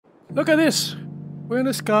Look at this! We're in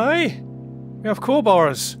the sky! We have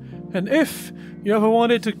crowbars! And if you ever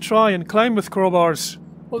wanted to try and climb with crowbars,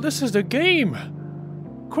 well, this is the game!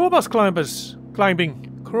 Crowbars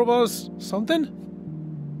climbing. Crowbars something?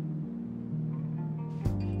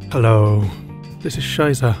 Hello, this is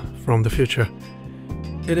Schayzer from the future.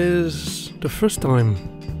 It is the first time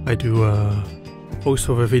I do a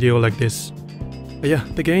voiceover video like this. Yeah,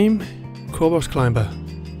 the game, Crowbars Climber.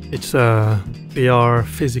 It's a VR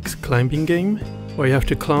physics climbing game where you have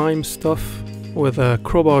to climb stuff with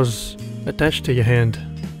crowbars attached to your hand.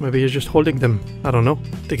 Maybe you're just holding them, I don't know.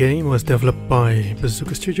 The game was developed by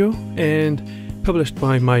Bazooka Studio and published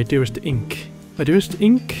by My Dearest Inc. My Dearest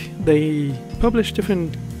Inc. They published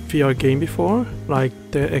different VR game before, like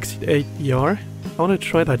the Exit 8 VR. I want to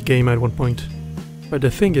try that game at one point. But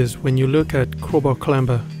the thing is, when you look at Crowbar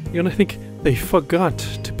Climber, you're gonna think they forgot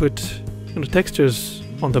to put textures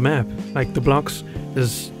on the map. Like the blocks,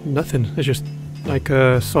 there's nothing. It's just like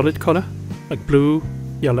a solid color, like blue,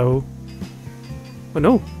 yellow. But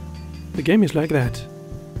no, the game is like that.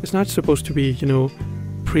 It's not supposed to be,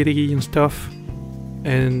 pretty and stuff.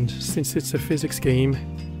 And since it's a physics game,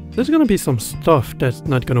 there's gonna be some stuff that's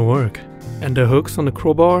not gonna work. And the hooks on the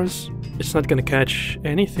crowbars, it's not gonna catch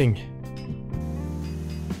anything.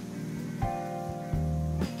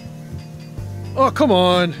 Oh, come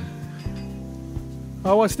on!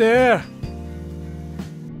 I was there!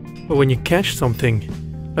 But when you catch something,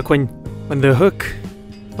 like when the hook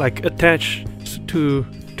attach to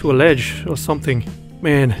a ledge or something,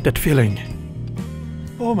 man, that feeling.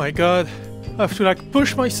 Oh my god, I have to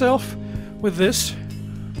push myself with this.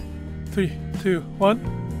 3, 2, 1.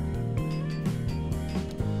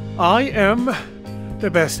 I am the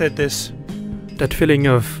best at this. That feeling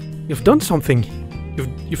of you've done something.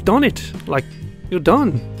 You've done it. Like you're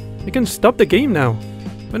done. You can stop the game now.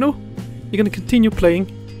 But no, you're gonna continue playing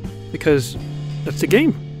because that's the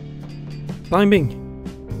game. Climbing.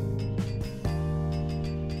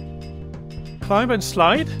 Climb and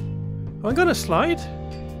slide? I'm gonna slide.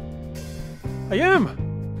 I am.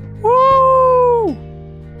 Woo!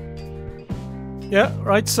 Yeah,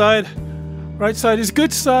 right side. Right side is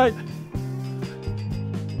good side.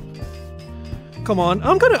 Come on,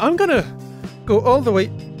 I'm gonna go all the way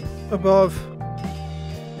above.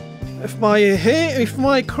 If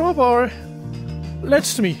my crowbar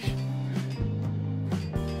lets me.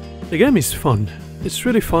 The game is fun. It's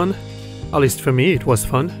really fun. At least for me, it was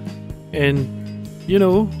fun. And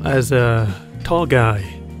as a tall guy,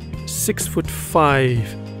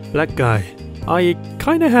 6'5" black guy, I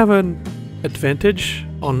kind of have an advantage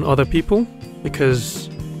on other people because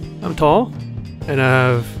I'm tall and I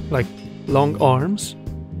have long arms.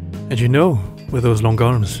 And with those long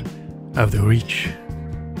arms, I have the reach.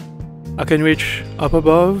 I can reach up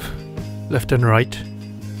above, left and right.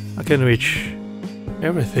 I can reach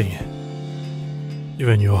everything,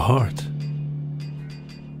 even your heart.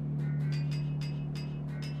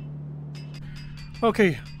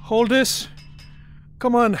 Okay, hold this.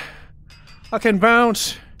 Come on, I can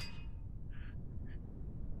bounce.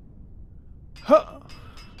 Huh.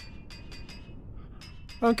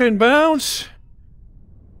 I can bounce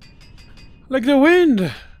like the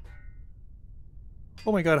wind.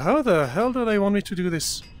 Oh my god, how the hell do they want me to do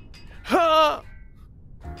this? Ha!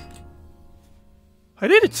 I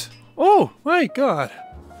did it! Oh my god!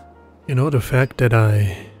 The fact that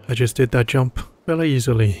I just did that jump very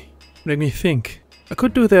easily made me think I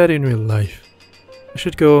could do that in real life. I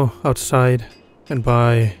should go outside and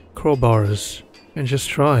buy crowbars and just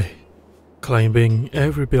try climbing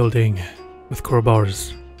every building with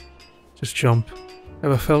crowbars. Just jump.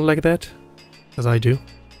 Ever felt like that? As I do.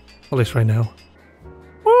 At least right now.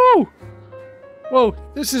 Woo! Whoa,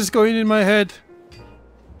 this is going in my head.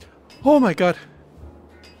 Oh my god.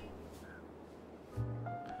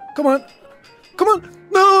 Come on. Come on.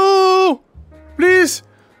 No! Please!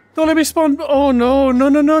 Don't let me spawn. Oh no, no,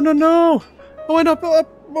 no, no, no, no! I went up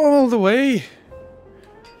all the way.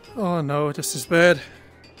 Oh no, this is bad.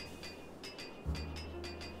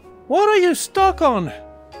 What are you stuck on?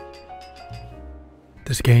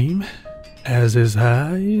 This game has its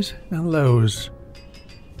highs and lows.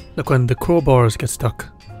 Like when the crowbars get stuck.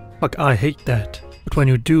 I hate that. But when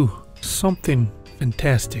you do something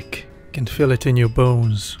fantastic, you can feel it in your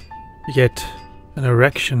bones. You get an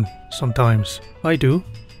erection sometimes. I do.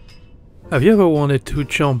 Have you ever wanted to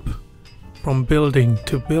jump from building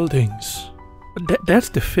to buildings? That's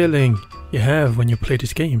the feeling you have when you play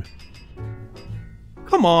this game.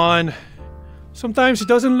 Come on. Sometimes it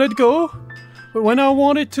doesn't let go. But when I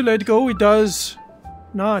want it to let go, it does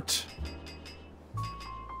not.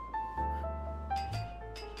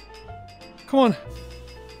 Come on.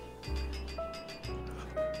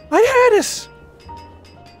 I had it!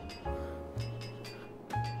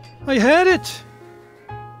 I had it!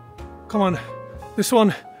 Come on. This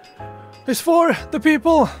one is for the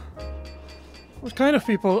people. What kind of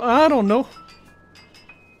people? I don't know.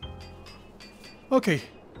 Okay.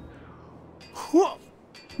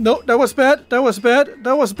 No, that was bad. That was bad.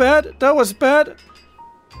 That was bad. That was bad.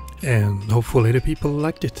 And hopefully the people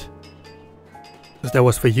liked it. Because that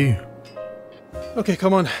was for you. Okay,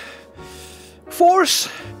 come on. Force,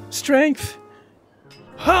 strength.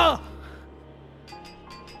 Ha!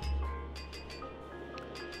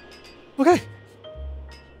 Okay.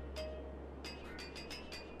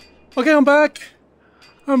 Okay, I'm back.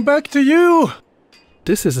 I'm back to you.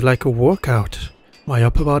 This is like a workout. My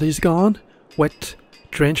upper body's gone, wet,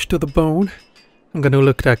 drenched to the bone. I'm gonna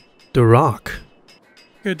look like The Rock.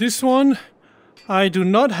 Okay, this one I do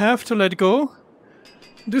not have to let go.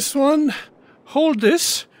 This one, hold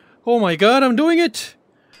this. Oh my god, I'm doing it.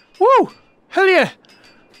 Woo! Hell yeah!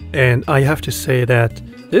 And I have to say that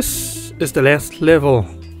this is the last level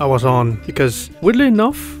I was on because weirdly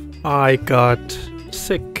enough, I got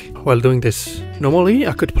sick while doing this. Normally,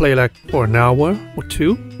 I could play like for an hour or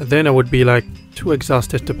two, and then I would be like too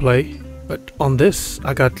exhausted to play. But on this,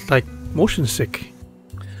 I got like motion sick.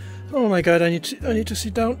 Oh my god, I need to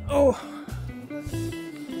sit down. Oh,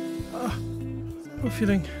 I'm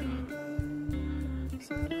feeling.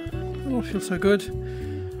 I don't feel so good.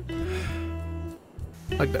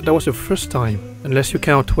 Like that was the first time, unless you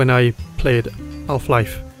count when I played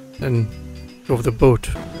Half-Life and drove the boat.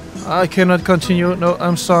 I cannot continue. No,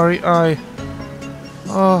 I'm sorry. Oh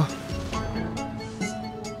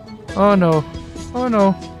no. Oh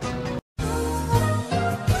no.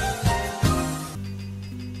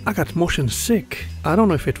 I got motion sick. I don't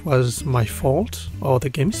know if it was my fault or the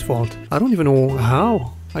game's fault. I don't even know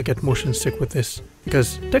how I get motion sick with this.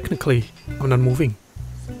 Because technically, I'm not moving.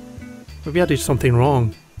 Maybe I did something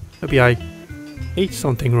wrong. Maybe I ate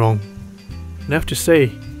something wrong. And I have to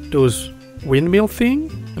say, those windmill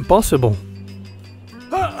thing? Impossible.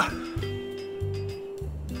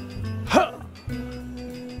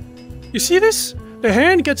 You see this? The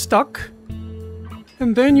hand gets stuck.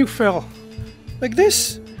 And then you fell. Like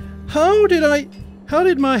this. How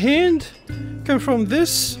did my hand come from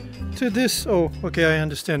this to this? Oh, okay, I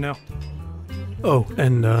understand now. Oh,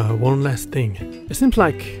 and one last thing. It seems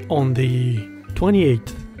like on the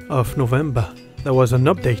 28th of November, there was an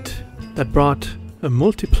update that brought a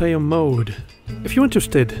multiplayer mode. If you're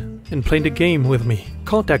interested in playing the game with me,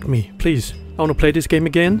 contact me, please. I want to play this game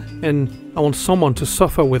again, and I want someone to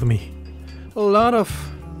suffer with me. A lot of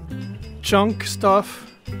junk stuff.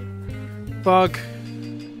 Bug.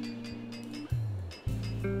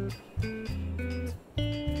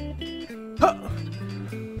 Ha!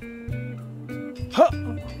 Ha!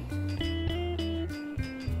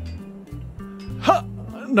 Ha!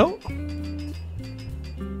 No.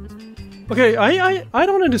 Okay, I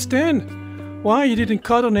don't understand why you didn't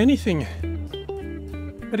cut on anything.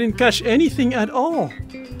 I didn't catch anything at all.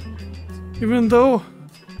 Even though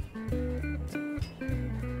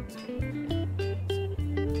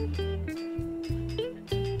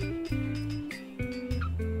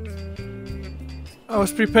I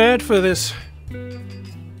was prepared for this.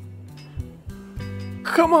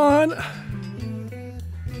 Come on!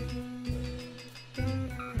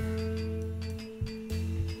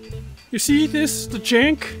 You see this? The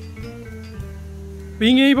jank?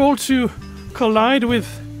 Being able to collide with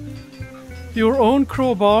your own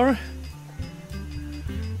crowbar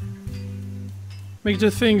make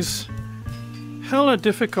the things hella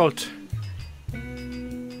difficult.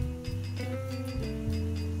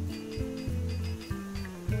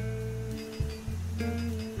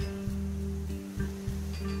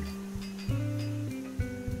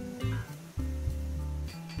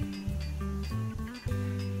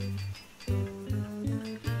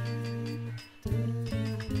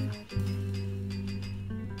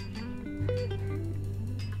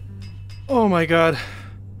 Oh my god.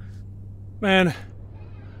 Man.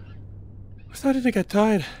 I'm starting to get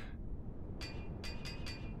tired.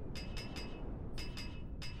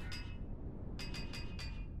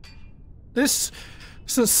 This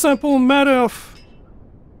is a simple matter of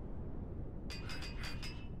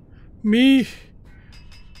me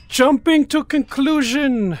jumping to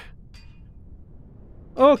conclusion.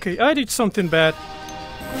 Okay, I did something bad.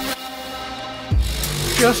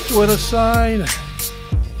 Just with a sign.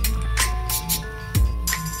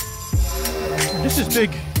 This is big.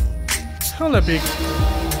 Hella big.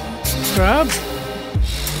 Grab.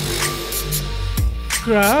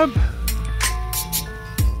 Grab.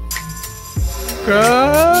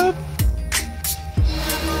 Grab.